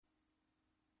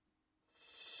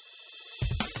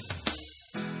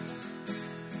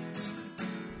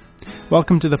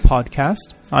Welcome to the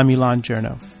podcast. I'm Ilan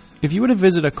Cherno. If you were to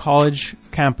visit a college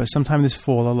campus sometime this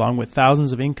fall along with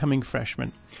thousands of incoming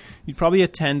freshmen, you'd probably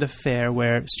attend a fair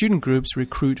where student groups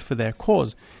recruit for their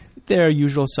cause. There are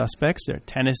usual suspects. There are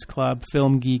tennis club,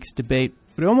 film geeks, debate,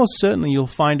 but almost certainly you'll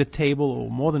find a table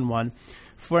or more than one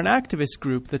for an activist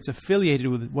group that's affiliated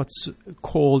with what's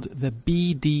called the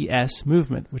BDS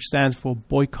movement, which stands for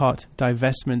Boycott,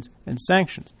 Divestment, and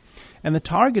Sanctions. And the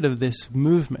target of this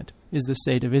movement is the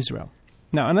state of Israel.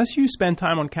 Now, unless you spend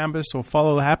time on campus or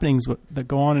follow the happenings that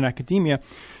go on in academia,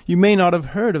 you may not have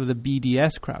heard of the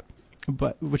BDS crowd,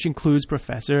 which includes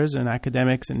professors and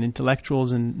academics and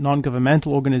intellectuals and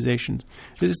non-governmental organizations.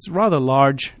 It's rather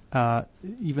large,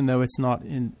 even though it's not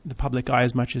in the public eye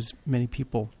as much as many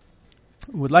people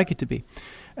would like it to be.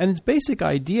 And its basic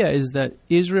idea is that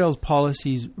Israel's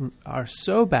policies are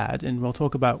so bad, and we'll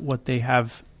talk about what they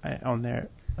have on their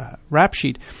rap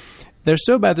sheet. They're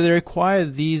so bad that they require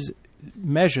these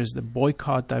measures, the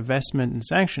boycott, divestment, and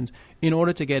sanctions, in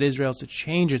order to get Israel to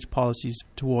change its policies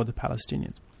toward the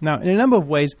Palestinians. Now, in a number of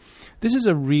ways, this is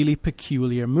a really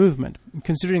peculiar movement,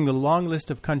 considering the long list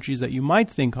of countries that you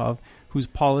might think of whose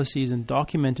policies and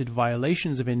documented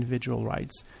violations of individual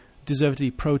rights deserve to be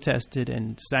protested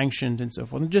and sanctioned and so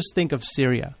forth. And just think of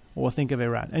Syria or think of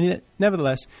Iran. And yet,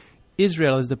 nevertheless,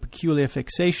 Israel is the peculiar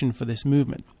fixation for this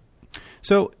movement.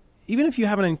 So even if you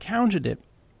haven't encountered it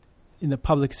in the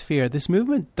public sphere, this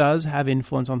movement does have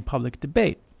influence on public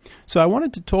debate. So I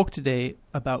wanted to talk today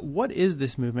about what is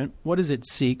this movement, what does it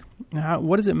seek,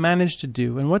 what does it manage to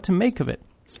do, and what to make of it.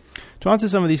 To answer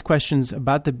some of these questions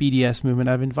about the BDS movement,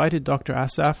 I've invited Dr.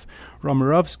 Asaf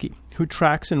Romarovsky, who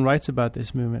tracks and writes about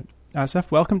this movement.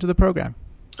 Asaf, welcome to the program.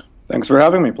 Thanks for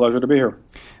having me. Pleasure to be here.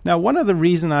 Now, one of the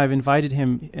reasons I've invited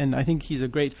him, and I think he's a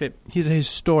great fit, he's a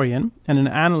historian and an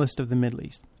analyst of the Middle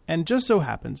East. And just so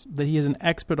happens that he is an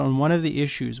expert on one of the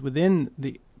issues within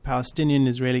the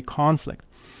Palestinian-Israeli conflict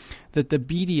that the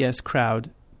BDS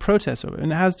crowd protests over.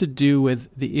 And it has to do with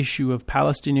the issue of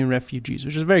Palestinian refugees,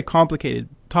 which is a very complicated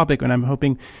topic, and I'm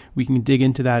hoping we can dig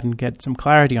into that and get some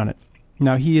clarity on it.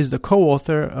 Now, he is the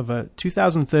co-author of a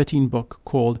 2013 book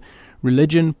called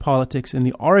Religion, Politics, and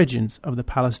the Origins of the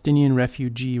Palestinian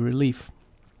Refugee Relief.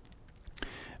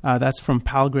 That's from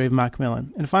Palgrave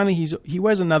Macmillan. And finally, he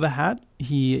wears another hat.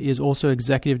 He is also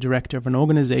executive director of an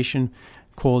organization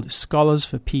called Scholars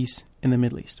for Peace in the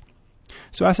Middle East.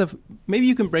 So Asaf, maybe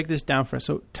you can break this down for us.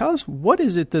 So tell us, what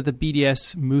is it that the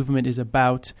BDS movement is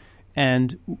about,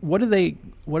 and what are they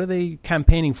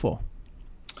campaigning for?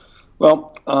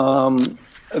 Well,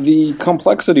 the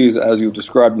complexities, as you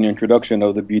described in the introduction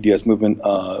of the BDS movement,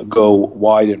 go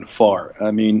wide and far.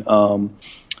 I mean,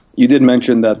 you did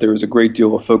mention that there is a great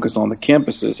deal of focus on the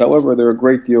campuses. However, there are a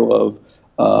great deal of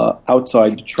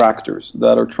outside detractors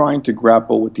that are trying to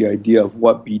grapple with the idea of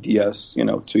what BDS,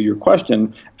 to your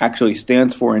question, actually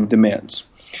stands for and demands.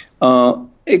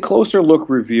 A closer look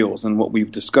reveals, and what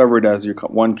we've discovered as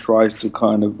one tries to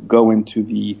kind of go into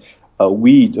the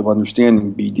weeds of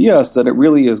understanding BDS, that it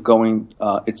really is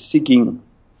it's seeking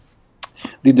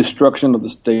the destruction of the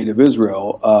state of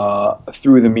Israel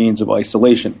through the means of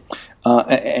isolation.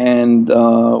 And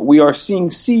we are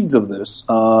seeing seeds of this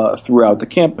throughout the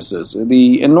campuses.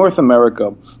 In North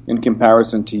America, in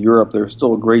comparison to Europe, there's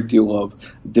still a great deal of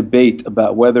debate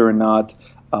about whether or not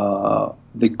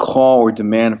the call or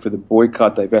demand for the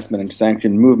boycott, divestment, and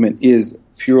sanction movement is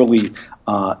purely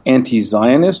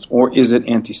anti-Zionist or is it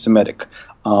anti-Semitic?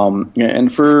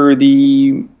 And for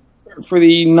the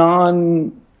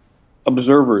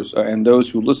non-observers and those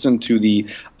who listen to the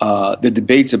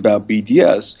debates about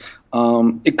BDS,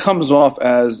 it comes off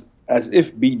as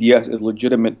if BDS is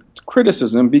legitimate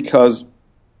criticism, because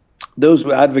those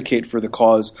who advocate for the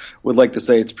cause would like to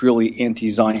say it's purely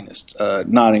anti-Zionist.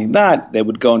 Not only that, they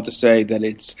would go on to say that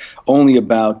it's only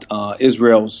about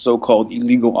Israel's so-called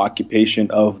illegal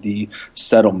occupation of the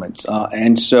settlements.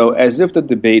 And so as if the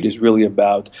debate is really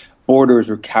about borders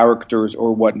or characters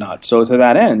or whatnot. So to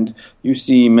that end, you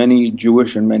see many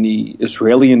Jewish and many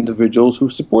Israeli individuals who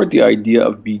support the idea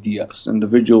of BDS,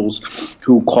 individuals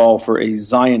who call for a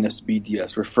Zionist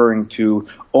BDS, referring to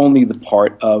only the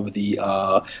part of the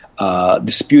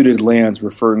disputed lands,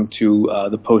 referring to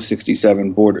the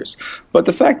post-67 borders. But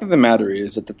the fact of the matter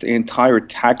is that the entire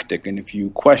tactic, and if you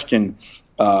question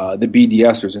the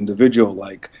BDSers, individual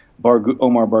like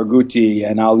Omar Barghouti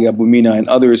and Ali Abu Mina and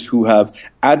others who have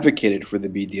advocated for the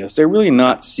BDS, they're really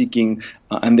not seeking,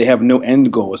 and they have no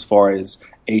end goal as far as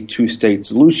a two-state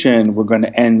solution, we're going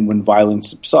to end when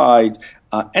violence subsides,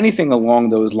 anything along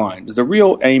those lines. The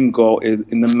real aim goal is,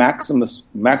 in the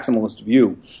maximalist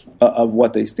view of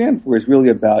what they stand for, is really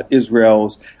about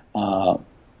Israel's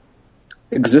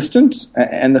existence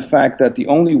and the fact that the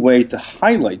only way to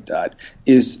highlight that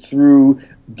is through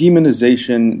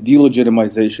demonization,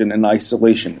 delegitimization, and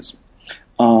isolationism.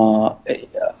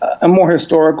 A more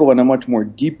historical and a much more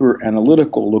deeper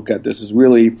analytical look at this is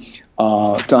really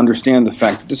to understand the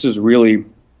fact that this is really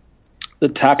the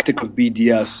tactic of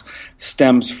BDS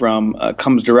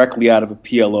comes directly out of a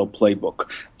PLO playbook.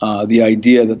 The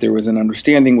idea that there was an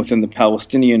understanding within the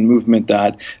Palestinian movement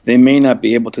that they may not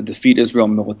be able to defeat Israel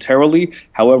militarily.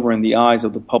 However, in the eyes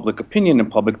of the public opinion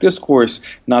and public discourse,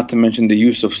 not to mention the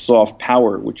use of soft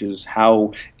power, which is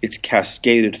how it's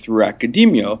cascaded through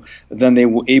academia, then they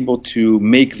were able to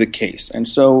make the case. And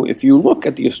so if you look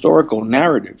at the historical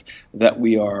narrative that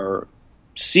we are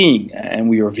seeing and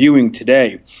we are viewing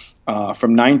today,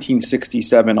 from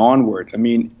 1967 onward, I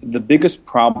mean, the biggest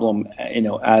problem,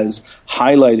 as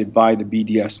highlighted by the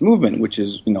BDS movement, which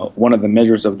is, one of the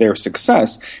measures of their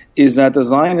success, is that the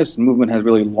Zionist movement has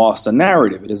really lost a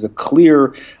narrative. It is a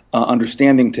clear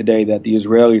understanding today that the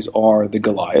Israelis are the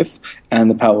Goliath and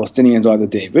the Palestinians are the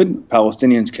David.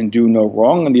 Palestinians can do no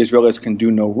wrong and the Israelis can do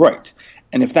no right.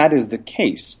 And if that is the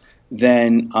case,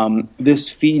 then this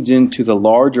feeds into the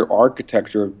larger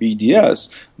architecture of BDS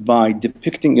by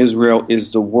depicting Israel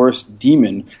as the worst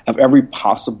demon of every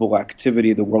possible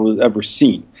activity the world has ever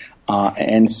seen.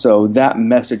 And so that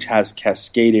message has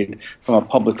cascaded from a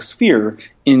public sphere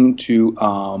into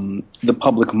the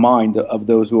public mind of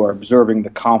those who are observing the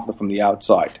conflict from the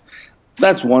outside.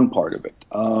 That's one part of it.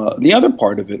 The other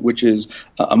part of it, which is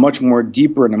a much more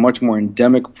deeper and a much more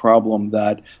endemic problem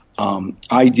that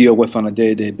I deal with on a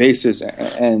day-to-day basis,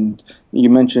 and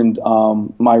you mentioned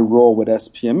my role with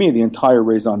SPME. The entire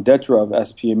raison d'etre of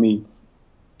SPME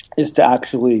is to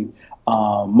actually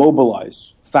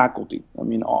mobilize faculty. I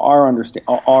mean,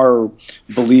 our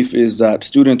belief is that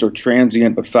students are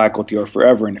transient, but faculty are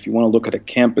forever. And if you want to look at a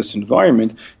campus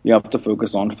environment, you have to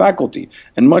focus on faculty.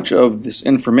 And much of this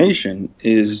information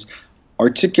is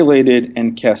articulated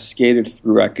and cascaded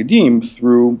through academia,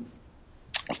 through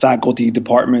faculty,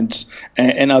 departments,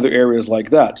 and other areas like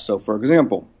that. So, for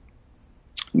example,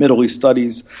 Middle East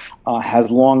Studies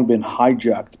has long been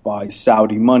hijacked by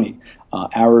Saudi money,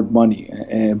 Arab money,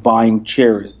 buying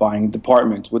chairs, buying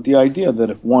departments, with the idea that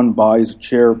if one buys a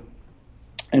chair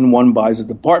and one buys a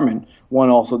department, one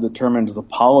also determines the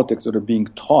politics that are being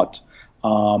taught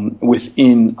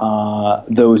within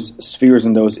those spheres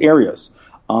and those areas.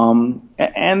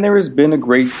 And there has been a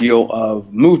great deal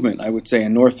of movement, I would say,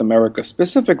 in North America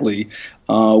specifically,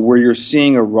 where you're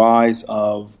seeing a rise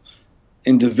of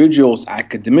individuals,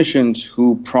 academicians,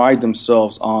 who pride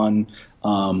themselves on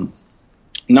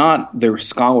not their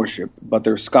scholarship, but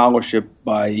their scholarship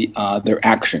by their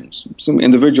actions. Some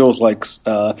individuals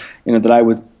that I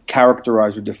would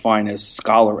characterize or define as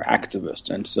scholar activists.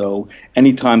 And so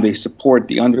anytime they support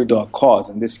the underdog cause,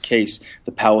 in this case,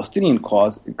 the Palestinian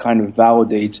cause, it kind of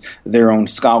validates their own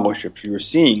scholarship. So you're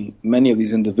seeing many of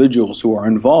these individuals who are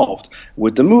involved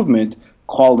with the movement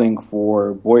calling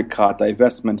for boycott,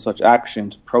 divestment, such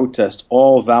actions, protest,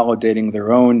 all validating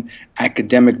their own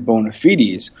academic bona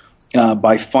fides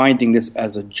by finding this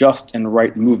as a just and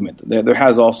right movement. There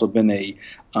has also been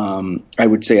I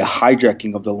would say, a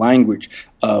hijacking of the language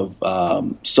of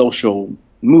social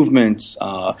movements,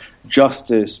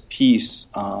 justice, peace.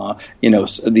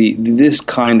 This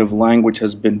kind of language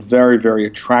has been very, very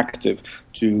attractive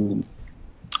to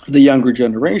the younger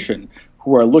generation,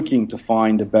 who are looking to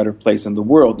find a better place in the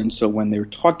world. And so when they're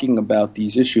talking about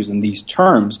these issues in these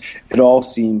terms, it all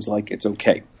seems like it's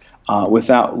okay.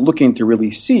 Without looking to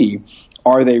really see,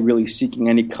 are they really seeking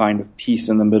any kind of peace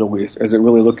in the Middle East? Is it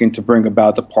really looking to bring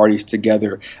about the parties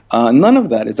together? None of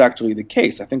that is actually the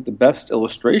case. I think the best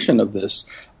illustration of this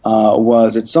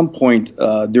was at some point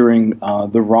during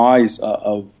the rise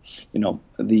of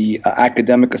the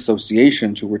academic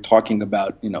associations who were talking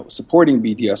about supporting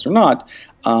BDS or not.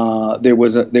 There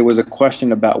was a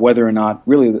question about whether or not,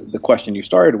 really the question you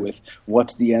started with,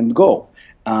 what's the end goal?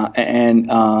 And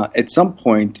at some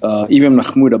point, even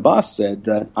Mahmoud Abbas said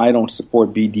that I don't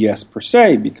support BDS per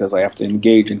se because I have to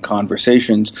engage in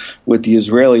conversations with the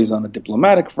Israelis on the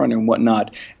diplomatic front and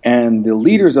whatnot. And the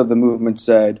leaders of the movement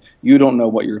said, you don't know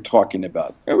what you're talking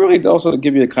about. It really also to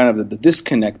give you a kind of the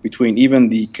disconnect between even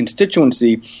the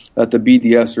constituency that the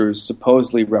BDSers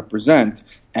supposedly represent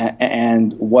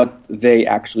and what they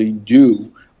actually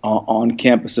do on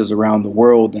campuses around the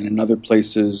world and in other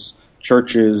places,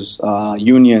 churches,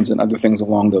 unions, and other things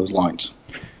along those lines.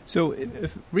 So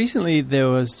recently there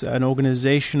was an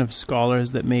organization of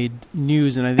scholars that made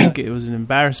news, and I think it was an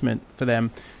embarrassment for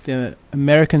them, the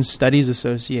American Studies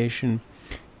Association.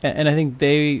 And I think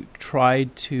they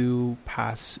tried to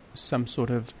pass some sort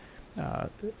of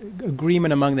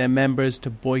agreement among their members to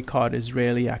boycott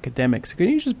Israeli academics. Can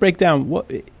you just break down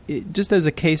just as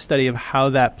a case study of how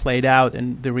that played out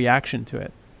and the reaction to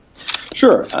it?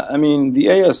 Sure. I mean,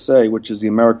 the ASA, which is the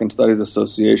American Studies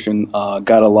Association, made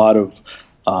a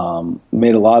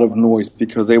lot of noise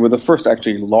because they were the first,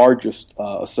 actually, largest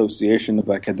association of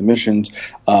academicians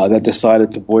that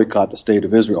decided to boycott the State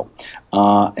of Israel.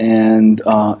 And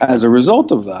as a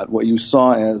result of that, what you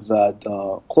saw is that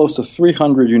close to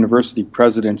 300 university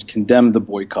presidents condemned the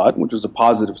boycott, which was a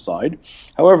positive side.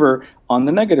 However, on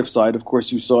the negative side, of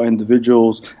course, you saw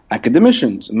individuals,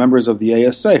 academicians, members of the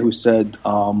ASA, who said,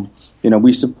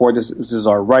 we support this. This is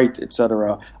our right,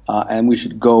 etc., and we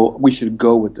should go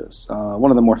with this.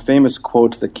 One of the more famous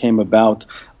quotes that came about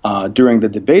during the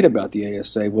debate about the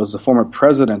ASA was the former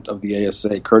president of the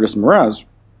ASA, Curtis Meraz,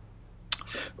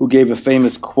 who gave a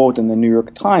famous quote in the New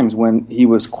York Times when he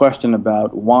was questioned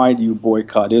about why do you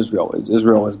boycott Israel? Is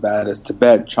Israel as bad as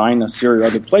Tibet, China, Syria,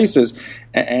 other places?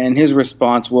 And his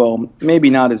response, well, maybe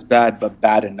not as bad, but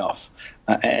bad enough.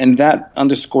 And that,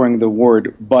 underscoring the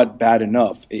word "but bad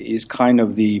enough," is kind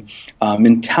of the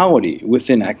mentality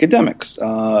within academics.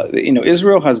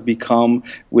 Israel has become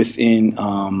within,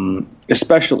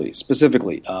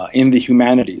 specifically in the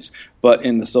humanities, but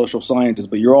in the social sciences,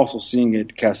 but you're also seeing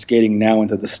it cascading now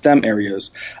into the STEM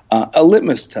areas, a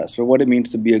litmus test for what it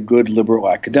means to be a good liberal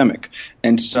academic.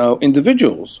 And so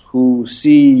individuals who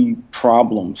see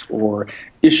problems or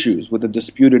issues with the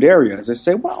disputed areas, they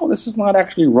say, well, this is not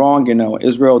actually wrong.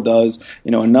 Israel does,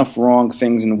 enough wrong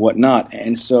things and whatnot.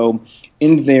 And so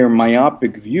in their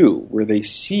myopic view, where they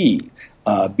see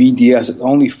BDS is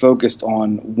only focused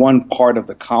on one part of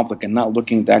the conflict and not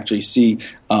looking to actually see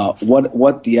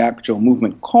what the actual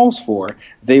movement calls for,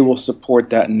 they will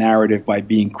support that narrative by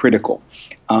being critical.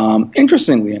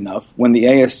 Interestingly enough, when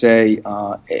the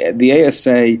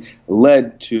ASA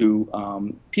led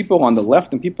to people on the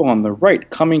left and people on the right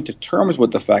coming to terms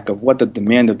with the fact of what the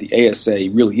demand of the ASA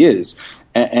really is,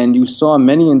 and you saw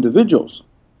many individuals,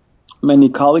 many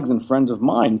colleagues and friends of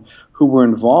mine who were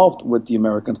involved with the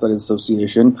American Studies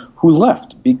Association who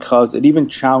left because it even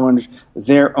challenged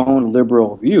their own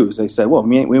liberal views. They said, well,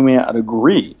 we may not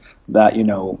agree that,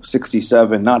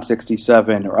 67, not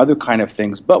 67, or other kind of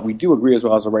things, but we do agree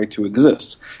Israel has a right to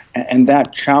exist. And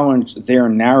that challenged their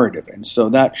narrative. And so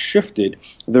that shifted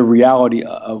the reality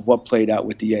of what played out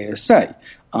with the ASA.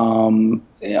 On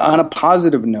a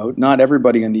positive note, not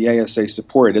everybody in the ASA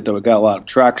supported it, though it got a lot of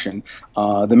traction.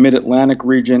 The Mid-Atlantic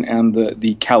region and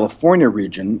the California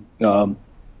region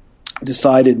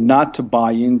decided not to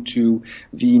buy into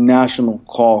the national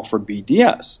call for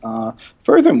BDS.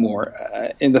 Furthermore,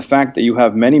 in the fact that you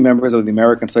have many members of the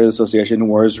American Studies Association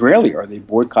who are Israeli, are they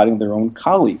boycotting their own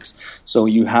colleagues? So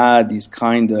you had these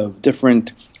kind of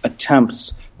different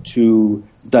attempts to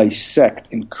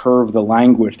dissect and curve the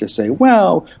language to say,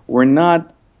 well, we're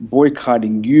not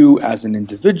boycotting you as an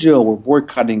individual, we're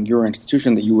boycotting your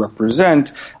institution that you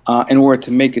represent in order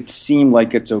to make it seem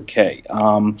like it's okay.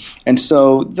 And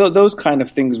so those kind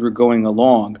of things were going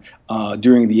along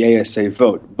during the ASA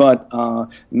vote. But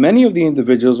many of the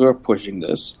individuals who are pushing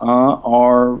this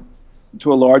are,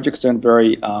 to a large extent,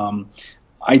 very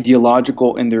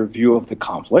ideological in their view of the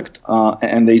conflict,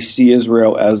 and they see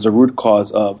Israel as the root cause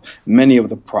of many of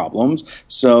the problems.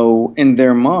 So in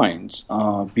their minds,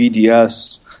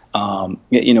 BDS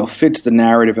fits the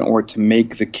narrative in order to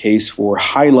make the case for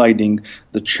highlighting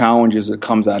the challenges that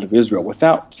comes out of Israel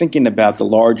without thinking about the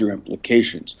larger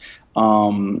implications.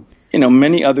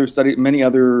 Many other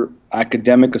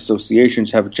academic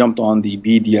associations have jumped on the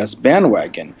BDS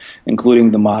bandwagon,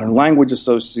 including the Modern Language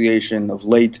Association, of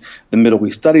late the Middle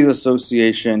East Studies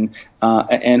Association,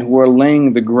 and who are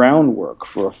laying the groundwork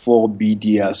for a full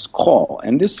BDS call.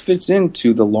 And this fits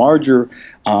into the larger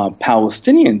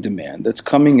Palestinian demand that's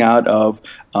coming out of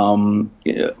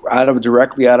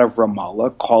directly out of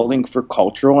Ramallah, calling for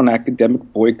cultural and academic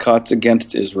boycotts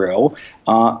against Israel.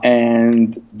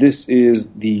 And this is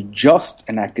the just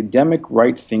and academic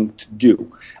right thing to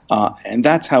do. And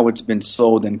that's how it's been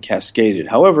sold and cascaded.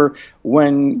 However,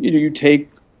 when you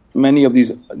take many of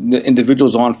these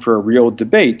individuals on for a real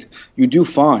debate, you do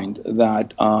find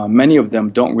that many of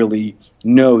them don't really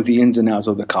know the ins and outs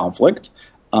of the conflict.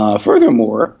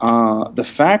 Furthermore, the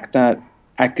fact that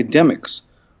academics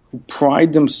who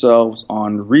pride themselves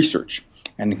on research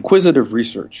and inquisitive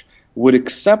research would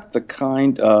accept the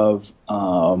kind of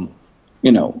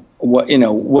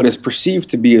what is perceived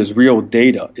to be as real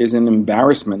data is an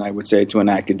embarrassment, I would say, to an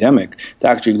academic to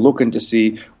actually look into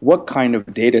see what kind of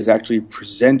data is actually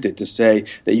presented to say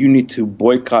that you need to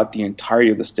boycott the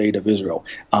entirety of the state of Israel.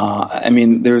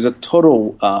 There's a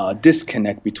total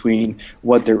disconnect between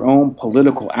what their own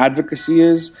political advocacy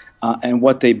is and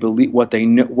what they believe, what they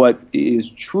know, what is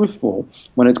truthful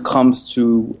when it comes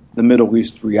to the Middle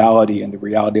East reality and the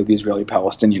reality of the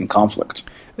Israeli-Palestinian conflict.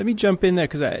 Let me jump in there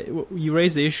because you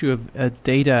raised the issue of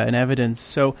data and evidence.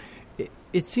 So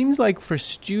it seems like for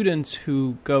students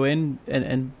who go in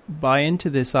and buy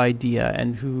into this idea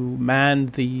and who man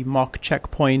the mock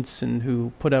checkpoints and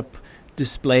who put up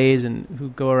displays and who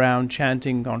go around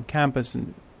chanting on campus,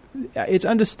 and it's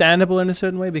understandable in a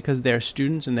certain way because they're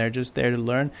students and they're just there to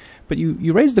learn. But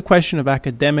you raised the question of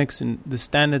academics and the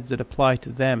standards that apply to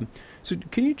them. So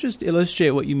can you just illustrate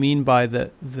what you mean by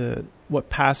the what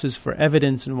passes for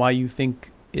evidence and why you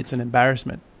think it's an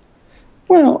embarrassment?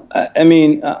 Well,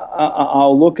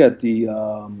 I'll look at the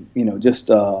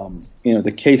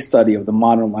the case study of the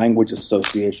Modern Language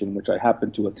Association, which I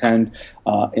happened to attend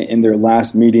in their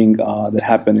last meeting that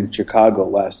happened in Chicago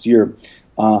last year.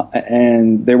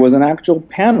 And there was an actual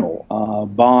panel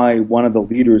by one of the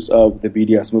leaders of the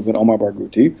BDS movement, Omar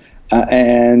Barghouti.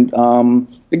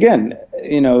 Again,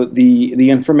 the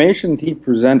information he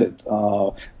presented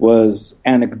was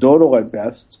anecdotal at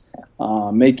best,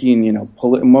 making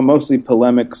mostly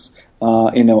polemics.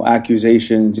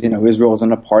 Accusations, Israel is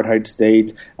an apartheid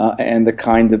state, and the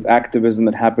kind of activism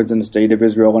that happens in the state of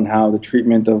Israel and how the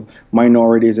treatment of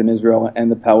minorities in Israel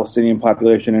and the Palestinian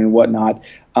population and whatnot,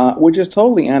 which is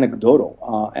totally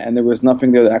anecdotal, and there was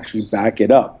nothing there to actually back it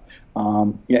up.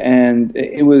 And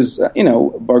it was,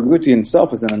 Barghouti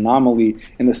himself is an anomaly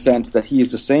in the sense that he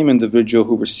is the same individual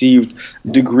who received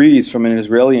degrees from an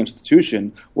Israeli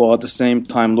institution while at the same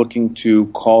time looking to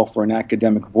call for an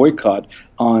academic boycott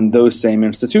on those same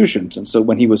institutions. And so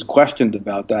when he was questioned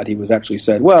about that, he was actually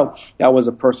said, well, that was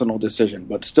a personal decision,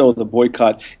 but still the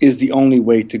boycott is the only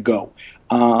way to go.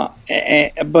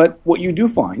 But what you do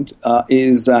find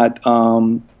is that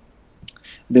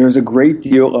there's a great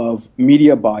deal of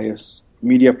media bias,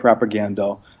 media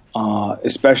propaganda,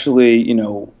 especially,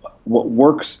 what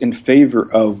works in favor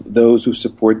of those who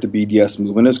support the BDS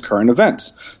movement as current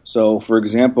events. So, for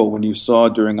example, when you saw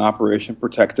during Operation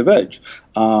Protective Edge,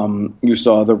 you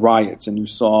saw the riots and you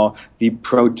saw the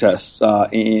protests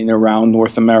in around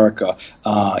North America,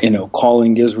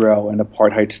 calling Israel an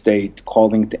apartheid state,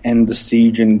 calling to end the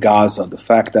siege in Gaza, the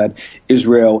fact that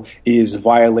Israel is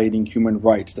violating human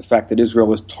rights, the fact that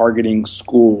Israel is targeting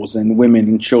schools and women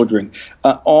and children,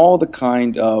 all the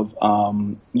kind of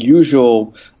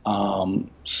usual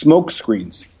smoke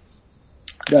screens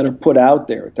that are put out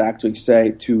there to actually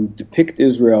say, to depict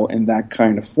Israel in that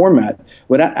kind of format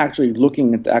without actually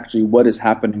looking at actually what is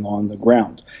happening on the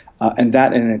ground. And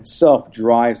that in itself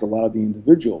drives a lot of the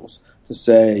individuals to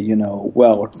say,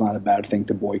 well, it's not a bad thing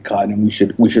to boycott and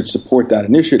we should support that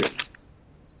initiative.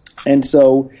 And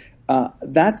so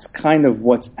that's kind of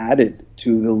what's added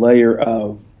to the layer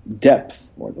of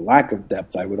depth, or the lack of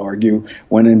depth, I would argue,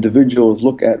 when individuals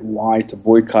look at why to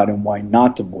boycott and why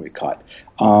not to boycott.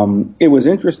 It was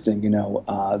interesting,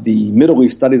 the Middle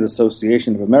East Studies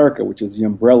Association of America, which is the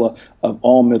umbrella of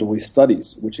all Middle East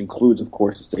studies, which includes, of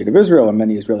course, the State of Israel and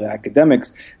many Israeli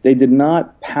academics, they did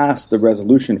not pass the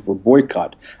resolution for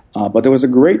boycott. But there was a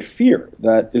great fear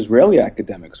that Israeli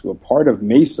academics who are part of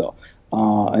MESA,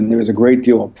 and there's a great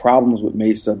deal of problems with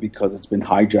MESA because it's been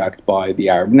hijacked by the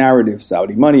Arab narrative,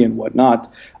 Saudi money, and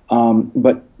whatnot.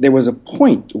 But there was a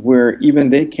point where even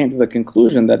they came to the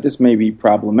conclusion that this may be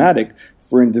problematic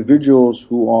for individuals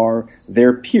who are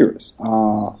their peers.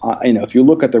 If you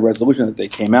look at the resolution that they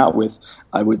came out with,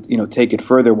 I would take it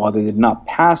further. While they did not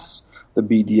pass the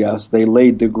BDS, they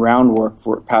laid the groundwork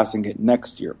for passing it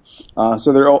next year.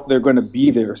 So they're going to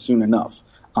be there soon enough.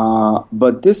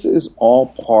 But this is all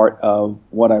part of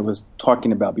what I was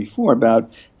talking about before,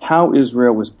 about how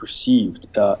Israel was perceived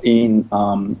in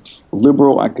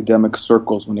liberal academic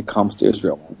circles when it comes to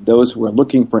Israel. Those who are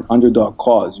looking for an underdog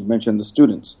cause, you mentioned the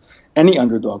students, any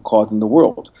underdog cause in the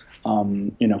world,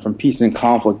 from peace and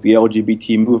conflict, the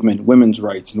LGBT movement, women's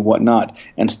rights, and whatnot,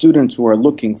 and students who are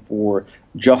looking for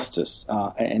justice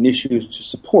and issues to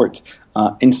support.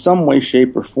 In some way,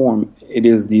 shape, or form, it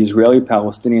is the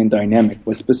Israeli-Palestinian dynamic,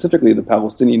 but specifically the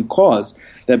Palestinian cause,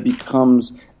 that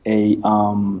becomes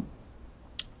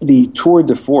the tour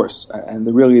de force and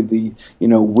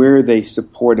where they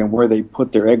support and where they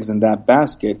put their eggs in that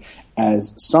basket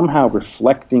as somehow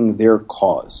reflecting their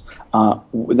cause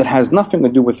that has nothing to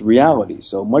do with reality.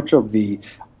 So much of the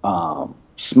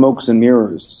smokes and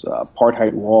mirrors,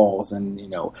 apartheid walls, and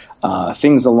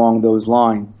things along those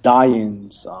lines,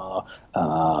 die-ins,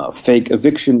 fake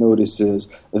eviction notices.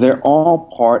 They're all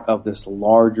part of this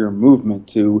larger movement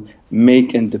to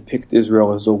make and depict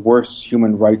Israel as the worst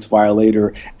human rights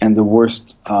violator and the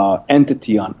worst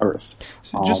entity on earth.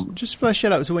 So just flesh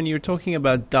it out. So when you're talking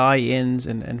about die-ins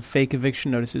and fake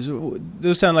eviction notices,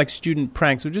 those sound like student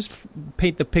pranks. So just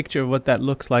paint the picture of what that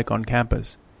looks like on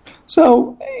campus.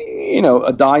 So,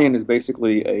 a die-in is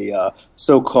basically a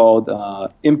so-called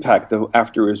impact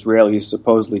after Israelis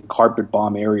supposedly carpet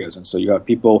bomb areas. And so you have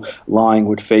people lying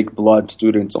with fake blood,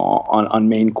 students on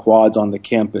main quads on the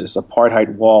campus.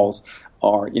 Apartheid walls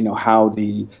are, how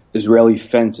the Israeli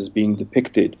fence is being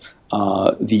depicted.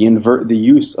 The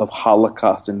use of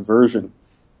Holocaust inversion,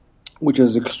 which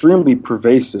is extremely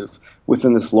pervasive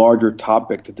within this larger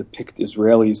topic to depict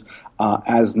Israelis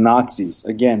as Nazis,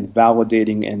 again,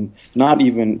 validating and not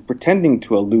even pretending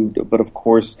to allude, but of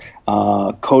course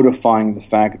codifying the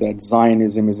fact that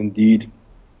Zionism is indeed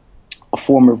a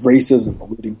form of racism,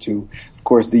 alluding to, of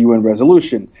course, the UN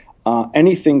resolution.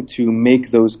 Anything to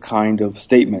make those kind of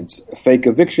statements. Fake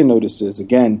eviction notices,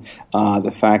 again,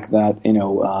 the fact that,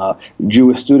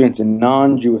 Jewish students and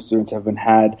non-Jewish students have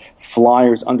had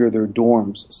flyers under their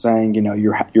dorms saying,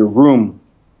 your room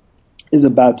is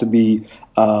about to be,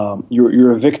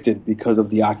 you're evicted because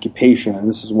of the occupation, and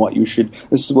this is what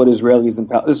Israelis and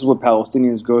this is what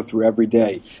Palestinians go through every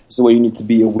day. This is what you need to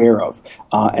be aware of,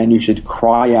 and you should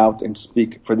cry out and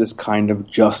speak for this kind of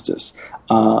justice.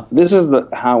 This is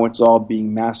how it's all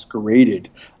being masqueraded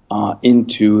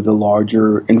into the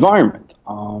larger environment.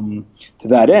 To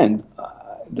that end,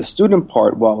 the student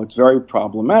part, while it's very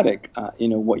problematic,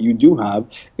 what you do have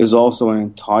is also an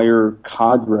entire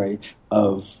cadre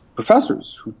of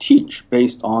professors who teach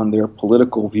based on their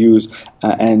political views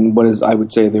and what is, I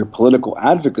would say, their political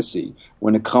advocacy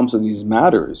when it comes to these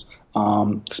matters,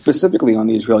 specifically on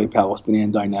the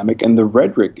Israeli-Palestinian dynamic, and the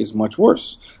rhetoric is much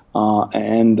worse.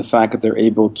 And the fact that they're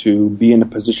able to be in a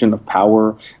position of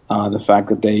power, the fact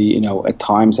that they, at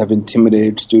times have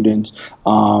intimidated students,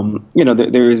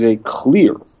 there is a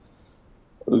clear,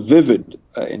 vivid,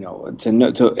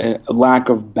 to a lack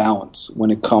of balance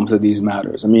when it comes to these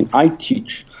matters. I mean, I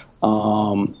teach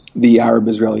the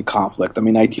Arab-Israeli conflict. I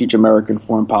mean, I teach American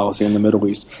foreign policy in the Middle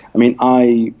East. I mean,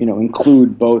 I,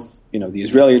 include both, the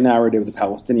Israeli narrative, the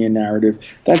Palestinian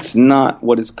narrative. That's not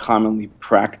what is commonly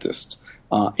practiced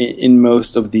in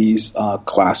most of these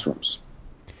classrooms.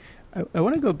 I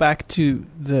want to go back to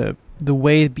the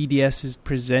way BDS is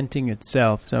presenting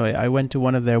itself. So I went to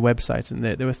one of their websites, and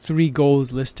there were 3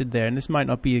 goals listed there, and this might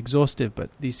not be exhaustive,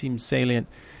 but these seem salient.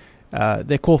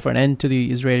 They call for an end to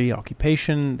the Israeli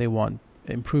occupation. They want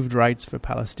improved rights for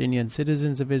Palestinian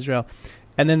citizens of Israel.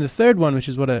 And then the third one, which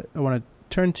is what I want to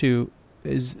turn to,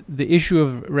 is the issue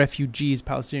of refugees,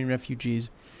 Palestinian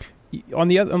refugees. On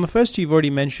the first two, you've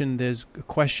already mentioned there's a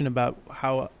question about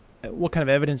what kind of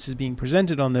evidence is being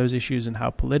presented on those issues and how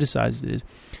politicized it is.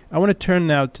 I want to turn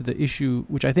now to the issue,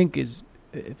 which I think is,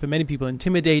 for many people,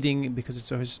 intimidating because it's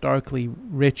so historically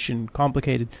rich and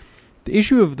complicated. The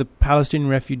issue of the Palestinian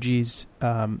refugees.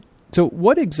 So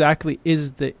what exactly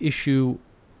is the issue?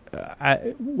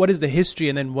 What is the history,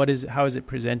 and then how is it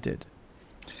presented?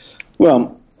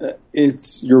 Well,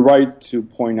 you're right to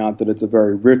point out that it's a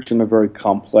very rich and a very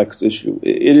complex issue.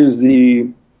 It is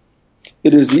the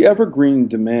evergreen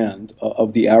demand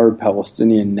of the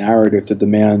Arab-Palestinian narrative to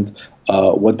demand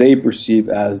what they perceive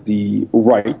as the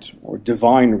right, or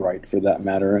divine right for that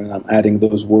matter, and I'm adding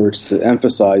those words to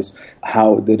emphasize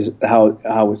how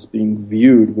it's being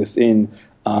viewed within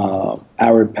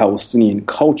Arab-Palestinian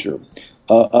culture,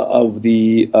 of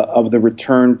the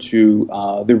return to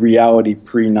the reality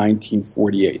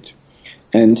pre-1948.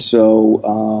 And so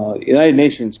the United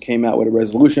Nations came out with a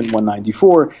resolution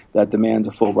 194 that demands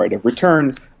a full right of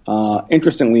return.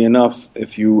 Interestingly enough,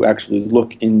 if you actually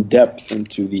look in depth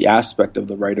into the aspect of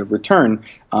the right of return,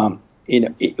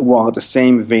 while at the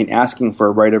same vein asking for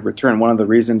a right of return, one of the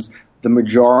reasons the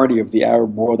majority of the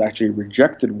Arab world actually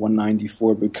rejected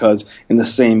 194 because in the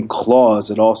same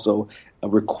clause it also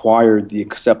required the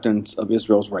acceptance of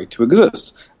Israel's right to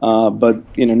exist, but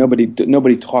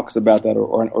nobody talks about that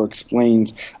or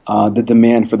explains the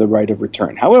demand for the right of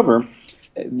return. However,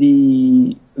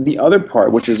 the other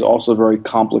part, which is also very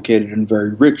complicated and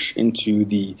very rich into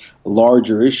the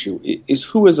larger issue, is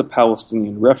who is a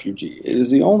Palestinian refugee. It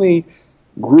is the only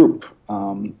group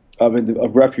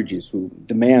of refugees who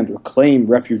demand or claim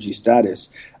refugee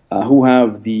status who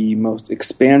have the most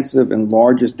expansive and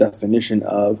largest definition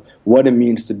of what it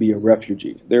means to be a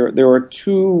refugee. There are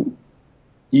 2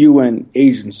 UN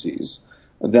agencies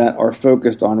that are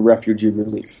focused on refugee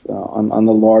relief on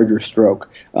the larger stroke,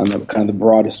 on the kind of the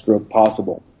broadest stroke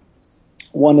possible.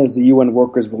 One is the UN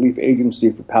Workers' Relief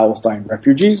Agency for Palestine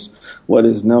Refugees, what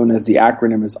is known as the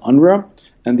acronym is UNRWA,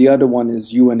 and the other one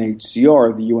is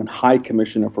UNHCR, the UN High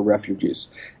Commissioner for Refugees.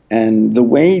 And the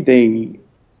way they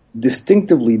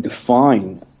distinctively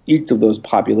define each of those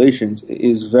populations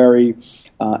is very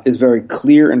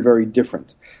clear and very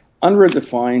different. UNRWA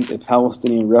defines a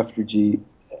Palestinian refugee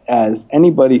as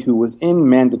anybody who was in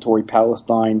mandatory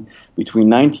Palestine between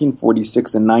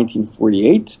 1946 and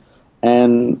 1948.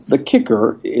 And the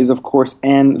kicker is, of course,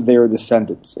 and their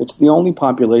descendants. It's the only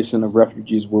population of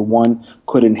refugees where one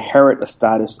could inherit a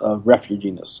status of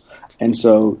refuginess. And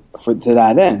so, to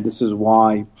that end, this is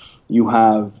why you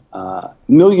have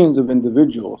millions of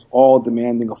individuals all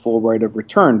demanding a full right of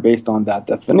return based on that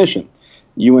definition.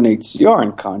 UNHCR,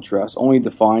 in contrast, only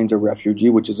defines a refugee,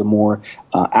 which is a more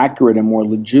accurate and more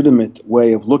legitimate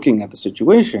way of looking at the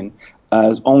situation,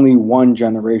 as only one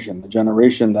generation, the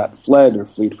generation that fled or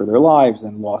fled for their lives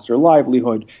and lost their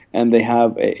livelihood, and they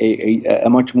have a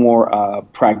much more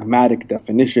pragmatic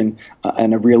definition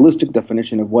and a realistic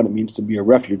definition of what it means to be a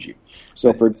refugee.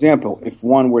 So, for example, if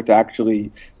one were to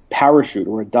actually parachute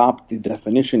or adopt the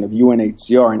definition of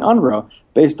UNHCR and UNRWA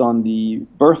based on the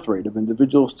birth rate of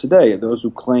individuals today, those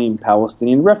who claim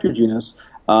Palestinian refugees,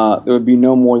 there would be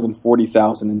no more than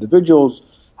 40,000 individuals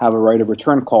have a right of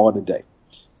return, call it a day.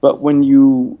 But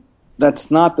that's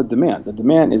not the demand. The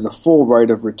demand is a full right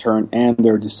of return and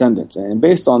their descendants. And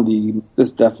based on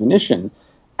this definition,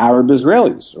 Arab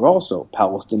Israelis are also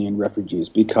Palestinian refugees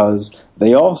because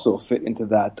they also fit into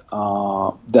that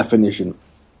definition.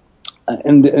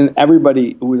 And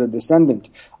everybody who is a descendant,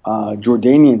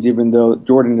 Jordanians, even though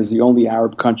Jordan is the only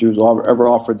Arab country who's ever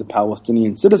offered the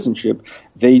Palestinian citizenship,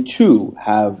 they too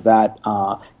have that,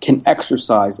 can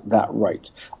exercise that right.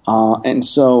 And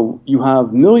so you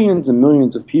have millions and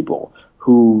millions of people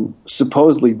who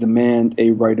supposedly demand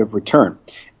a right of return.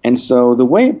 And so the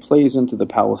way it plays into the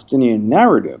Palestinian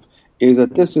narrative is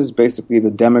that this is basically the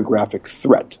demographic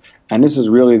threat. And this is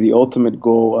really the ultimate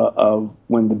goal of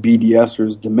when the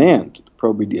BDSers demand, the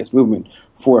pro-BDS movement,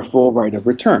 for a full right of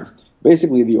return.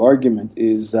 Basically, the argument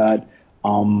is that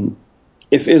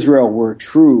if Israel were a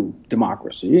true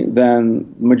democracy,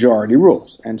 then majority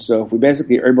rules. And so if we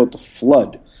basically are able to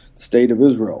flood the state of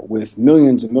Israel with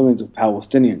millions and millions of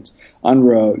Palestinians,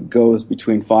 UNRWA goes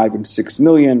between 5 and 6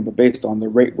 million, but based on the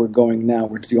rate we're going now,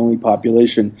 where it's the only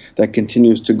population that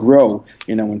continues to grow,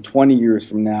 in 20 years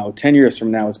from now, 10 years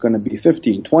from now, it's going to be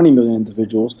 15, 20 million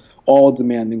individuals, all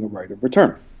demanding a right of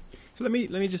return. So let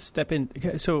me just step in.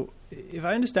 Okay, so if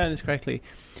I understand this correctly,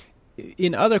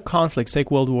 in other conflicts like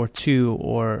World War II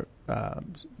or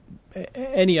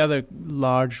any other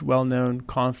large, well-known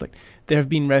conflict, there have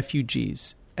been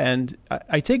refugees. And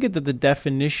I take it that the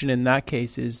definition in that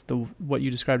case is what you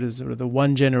described as sort of the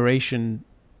one generation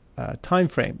time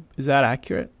frame. Is that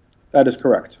accurate? That is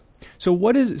correct. So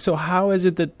how is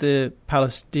it that the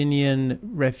Palestinian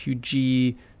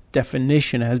refugee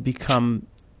definition has become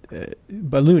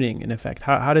ballooning, in effect?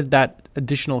 How did that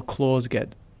additional clause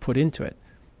get put into it?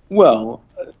 Well,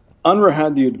 UNRWA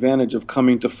had the advantage of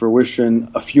coming to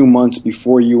fruition a few months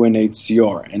before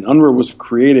UNHCR. And UNRWA was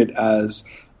created as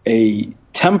a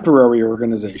temporary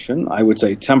organization, I would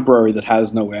say temporary that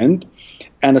has no end,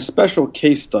 and a special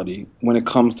case study when it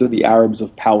comes to the Arabs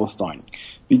of Palestine.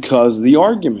 Because the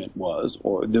argument was,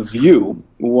 or the view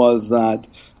was that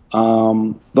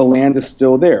the land is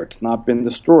still there. It's not been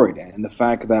destroyed. And the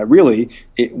fact that really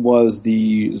it was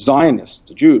the Zionists,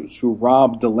 the Jews, who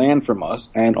robbed the land from us,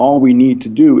 and all we need to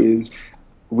do is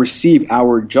receive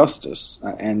our justice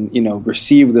and,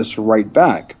 receive this right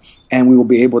back, and we will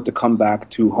be able to come back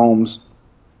to homes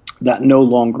that no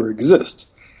longer exist.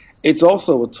 It's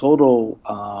also a total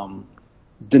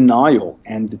denial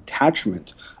and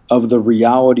detachment of the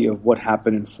reality of what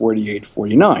happened in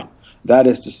 48-49. That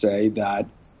is to say that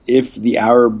if the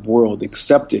Arab world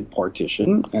accepted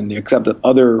partition and they accepted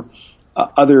other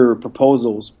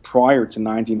proposals prior to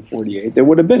 1948, there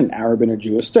would have been an Arab and a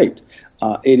Jewish state.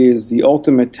 It is the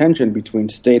ultimate tension between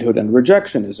statehood and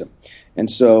rejectionism. And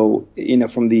so,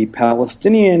 from the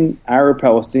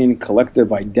Arab-Palestinian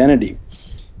collective identity,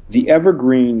 the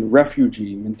evergreen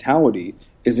refugee mentality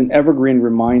is an evergreen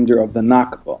reminder of the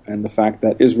Nakba and the fact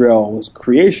that Israel's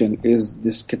creation is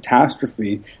this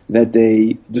catastrophe that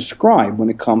they describe when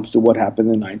it comes to what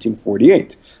happened in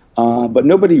 1948. But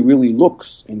nobody really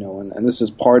looks, and this is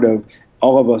part of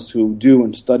all of us who do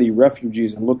and study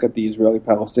refugees and look at the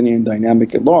Israeli-Palestinian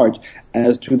dynamic at large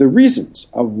as to the reasons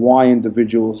of why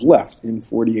individuals left in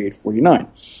 48, 49.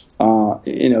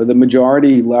 The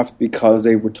majority left because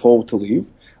they were told to leave.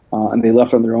 And they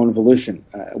left on their own volition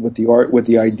with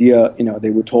the idea, they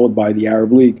were told by the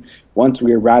Arab League, once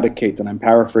we eradicate, and I'm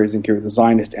paraphrasing here, the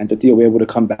Zionist entity, you'll be able to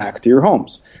come back to your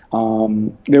homes.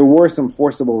 There were some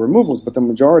forcible removals, but the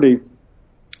majority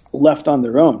left on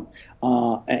their own.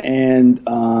 And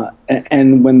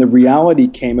when the reality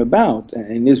came about,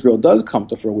 and Israel does come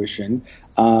to fruition,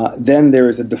 then there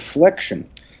is a deflection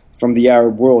from the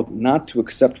Arab world not to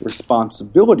accept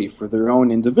responsibility for their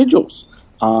own individuals.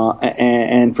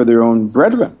 And for their own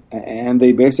brethren. And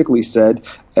they basically said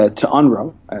to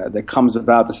UNRWA, that comes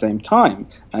about the same time,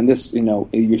 and this,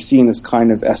 you're seeing this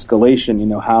kind of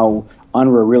escalation, how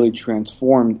UNRWA really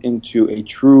transformed into a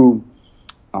true,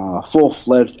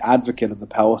 full-fledged advocate of the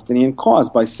Palestinian cause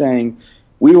by saying,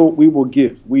 we,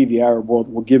 the Arab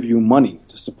world, will give you money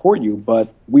to support you,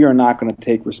 but we are not going to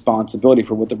take responsibility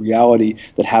for what the reality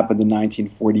that happened in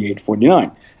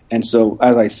 1948-49. And so,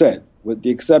 as I said, with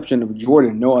the exception of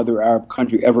Jordan, no other Arab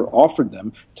country ever offered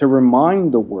them to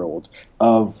remind the world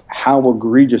of how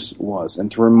egregious it was and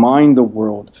to remind the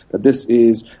world that this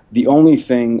is the only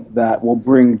thing that will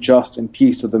bring just and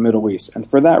peace to the Middle East. And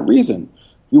for that reason,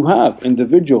 you have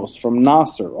individuals from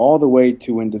Nasser all the way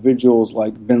to individuals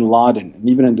like bin Laden and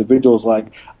even individuals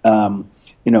like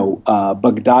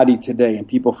Baghdadi today and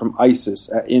people from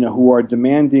ISIS, who are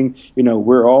demanding,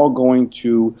 we're all going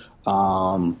to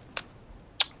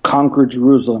conquer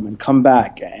Jerusalem and come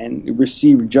back and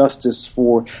receive justice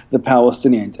for the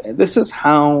Palestinians. And this is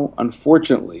how,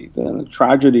 unfortunately, the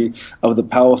tragedy of the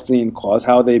Palestinian cause,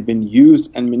 how they've been used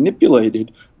and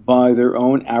manipulated by their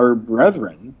own Arab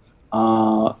brethren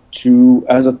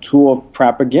as a tool of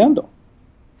propaganda.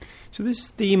 So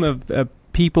this theme of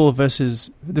people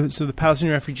versus the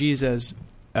Palestinian refugees as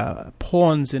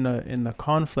pawns in the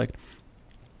conflict.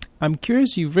 I'm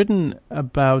curious. You've written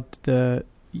about the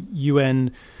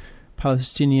UN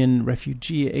Palestinian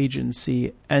Refugee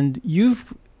Agency, and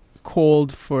you've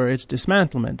called for its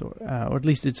dismantlement, or at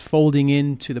least its folding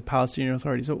into the Palestinian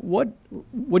Authority. So what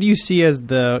do you see as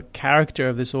the character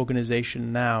of this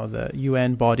organization now, the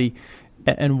UN body,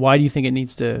 and why do you think it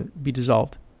needs to be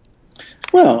dissolved?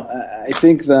 Well, I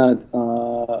think that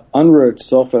UNRWA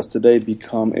itself has today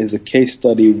is a case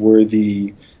study where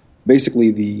the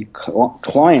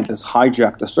client has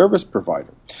hijacked the service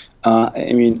provider.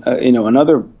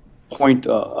 Another point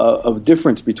of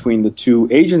difference between the two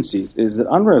agencies is that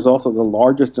UNRWA is also the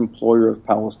largest employer of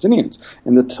Palestinians,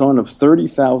 in the tone of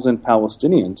 30,000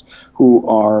 Palestinians who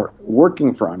are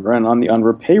working for UNRWA and on the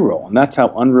UNRWA payroll. And that's how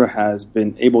UNRWA has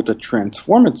been able to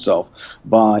transform itself,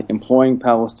 by employing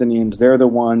Palestinians. They're the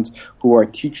ones who are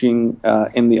teaching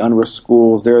in the UNRWA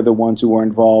schools. They're the ones who are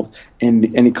involved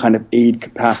in any kind of aid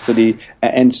capacity.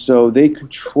 And so they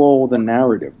control the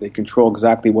narrative. They control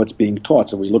exactly what's being taught.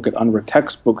 So we look at UNRWA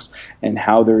textbooks and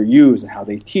how they're used and how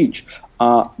they teach.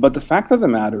 But the fact of the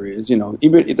matter is,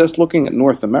 even just looking at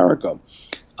North America,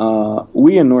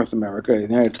 we in North America, the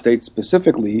United States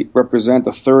specifically, represent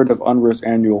a third of UNRWA's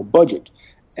annual budget.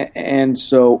 And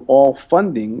so all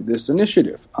funding this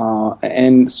initiative.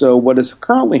 And so what is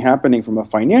currently happening from a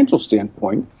financial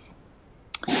standpoint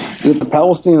is that the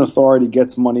Palestinian Authority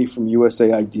gets money from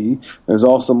USAID. There's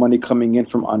also money coming in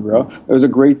from UNRWA. There's a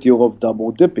great deal of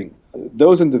double dipping.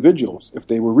 Those individuals, if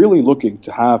they were really looking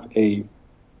to have a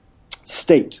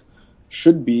state,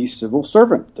 should be civil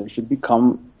servant. They should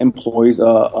become employees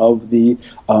of the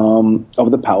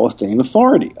Palestinian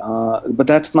Authority. But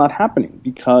that's not happening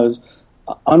because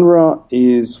UNRWA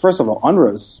is, first of all,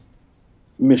 UNRWA's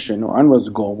mission or UNRWA's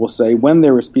goal will say when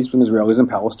there is peace between Israelis and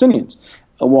Palestinians.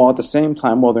 While at the same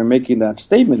time, while they're making that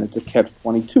statement, it's a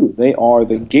catch-22. They are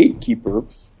the gatekeeper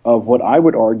of what I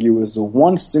would argue is the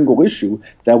one single issue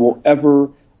that will ever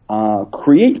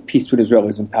create peace between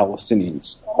Israelis and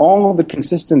Palestinians. All of the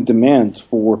consistent demands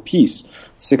for peace,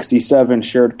 67,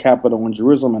 shared capital in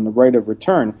Jerusalem, and the right of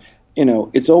return,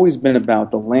 it's always been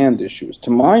about the land issues. To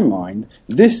my mind,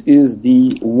 this is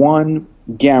the one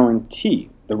guarantee,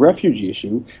 the refugee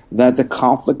issue, that the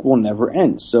conflict will never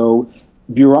end. So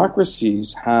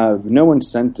bureaucracies have no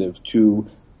incentive to,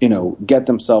 get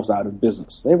themselves out of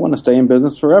business. They want to stay in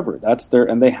business forever.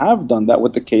 And they have done that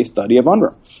with the case study of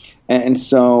UNRWA. And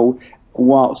so,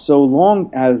 so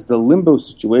long as the limbo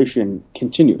situation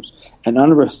continues and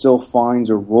UNRWA still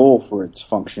finds a role for its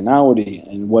functionality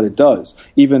and what it does,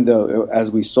 even though,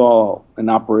 as we saw in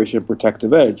Operation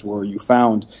Protective Edge, where you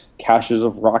found caches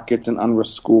of rockets in UNRWA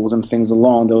schools and things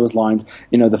along those lines,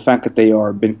 the fact that they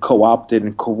are been co-opted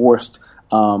and coerced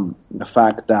the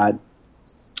fact that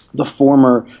the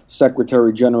former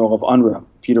Secretary General of UNRWA,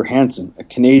 Peter Hansen, a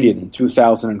Canadian in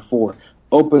 2004,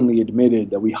 openly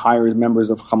admitted that we hired members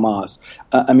of Hamas.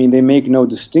 They make no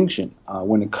distinction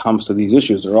when it comes to these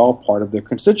issues. They're all part of their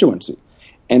constituency.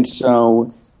 And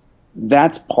so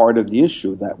that's part of the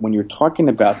issue, that when you're talking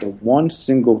about the one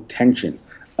single tension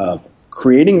of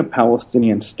creating a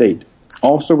Palestinian state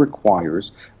also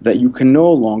requires that you can no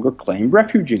longer claim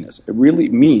refugees. It really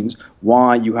means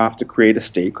why you have to create a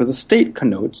state, because a state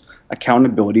connotes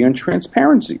accountability and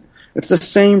transparency. It's the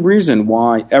same reason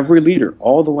why every leader,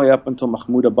 all the way up until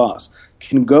Mahmoud Abbas,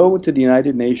 can go to the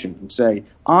United Nations and say,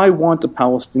 I want a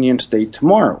Palestinian state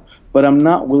tomorrow, but I'm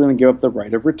not willing to give up the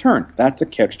right of return. That's a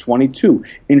catch-22,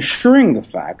 ensuring the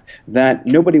fact that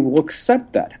nobody will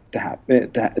accept that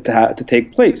to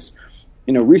take place.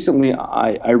 Recently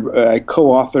I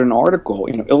co-authored an article,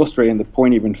 illustrating the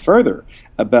point even further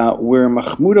about where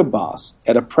Mahmoud Abbas,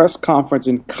 at a press conference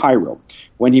in Cairo,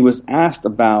 when he was asked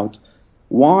about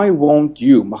why won't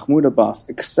you, Mahmoud Abbas,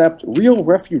 accept real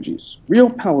refugees, real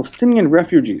Palestinian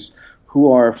refugees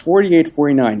who are 48,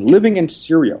 49, living in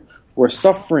Syria, who are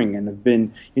suffering and have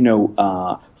been,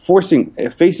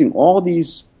 facing all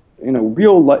these,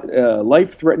 real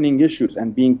life-threatening issues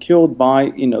and being killed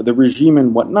by, the regime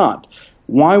and whatnot.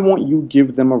 Why won't you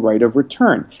give them a right of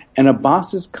return? And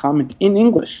Abbas's comment in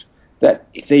English that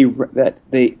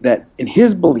in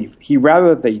his belief, he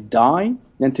rather they die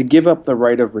than to give up the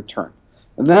right of return.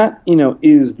 That,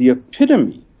 is the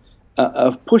epitome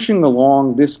of pushing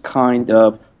along this kind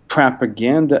of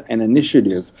propaganda and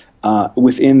initiative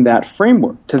within that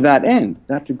framework. To that end,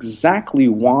 that's exactly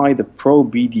why the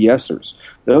pro-BDSers,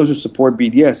 those who support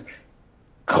BDS,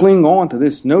 cling on to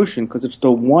this notion, because it's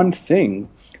the one thing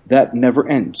that never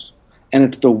ends. And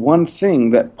it's the one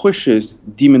thing that pushes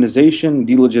demonization,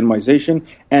 delegitimization,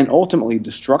 and ultimately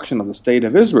destruction of the state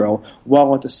of Israel,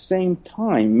 while at the same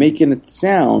time making it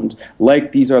sound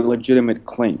like these are legitimate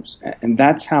claims. And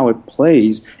that's how it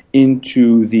plays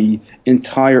into the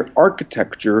entire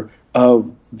architecture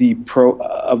of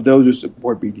those who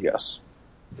support BDS.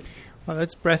 Well,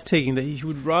 that's breathtaking, that he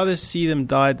would rather see them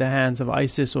die at the hands of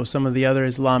ISIS or some of the other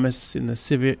Islamists in the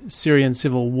Syrian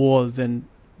civil war than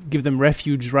give them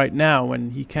refuge right now when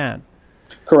he can.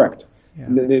 Correct. Yeah.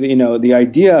 The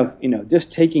idea of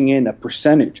just taking in a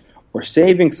percentage or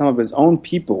saving some of his own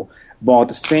people, while at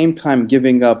the same time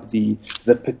giving up the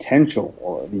potential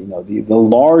or the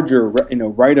larger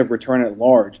right of return at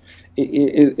large,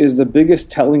 is the biggest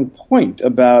telling point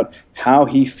about how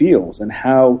he feels and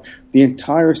how the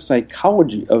entire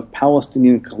psychology of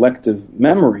Palestinian collective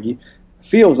memory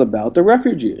feels about the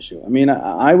refugee issue.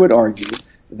 I would argue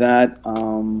that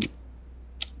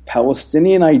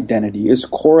Palestinian identity is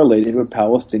correlated with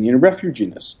Palestinian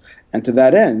refuginess. And to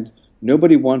that end,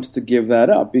 nobody wants to give that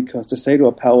up, because to say to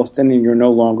a Palestinian you're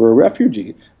no longer a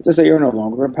refugee is to say you're no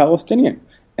longer a Palestinian.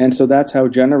 And so that's how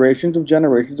generations of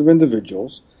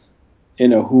individuals,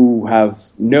 who have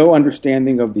no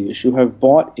understanding of the issue, have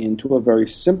bought into a very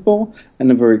simple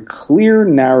and a very clear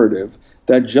narrative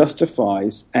that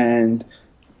justifies and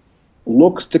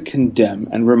looks to condemn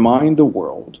and remind the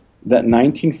world that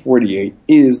 1948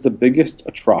 is the biggest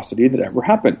atrocity that ever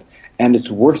happened. And it's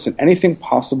worse than anything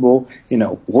possible,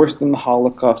 worse than the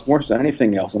Holocaust, worse than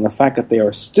anything else. And the fact that they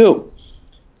are still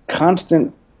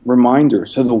constant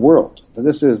reminders to the world that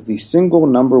this is the single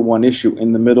number one issue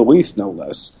in the Middle East, no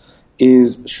less,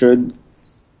 should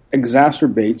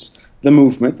exacerbates the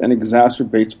movement and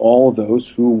exacerbates all of those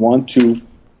who want to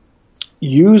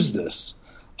use this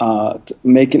to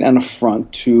make an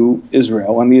affront to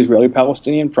Israel and the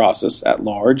Israeli-Palestinian process at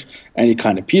large, any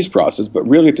kind of peace process, but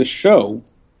really to show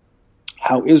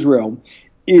how Israel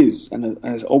is and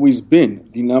has always been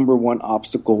the number one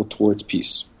obstacle towards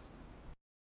peace.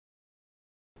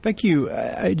 Thank you.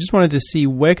 I just wanted to see,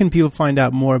 where can people find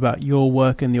out more about your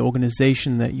work and the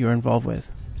organization that you're involved with?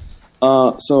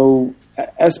 So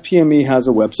SPME has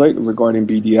a website regarding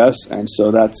BDS, and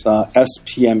so that's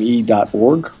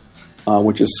spme.org.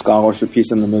 Which is Scholars for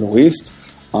Peace in the Middle East.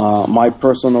 My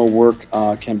personal work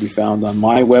can be found on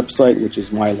my website, which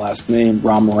is my last name,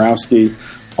 Romirowsky,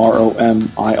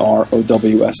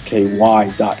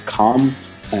 ROMIROWSKY.com.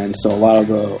 And so a lot of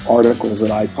the articles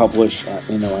that I publish,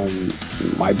 and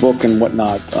my book and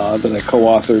whatnot that I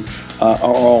co-authored are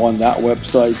all on that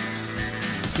website.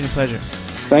 It's been a pleasure.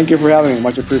 Thank you for having me.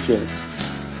 Much appreciated.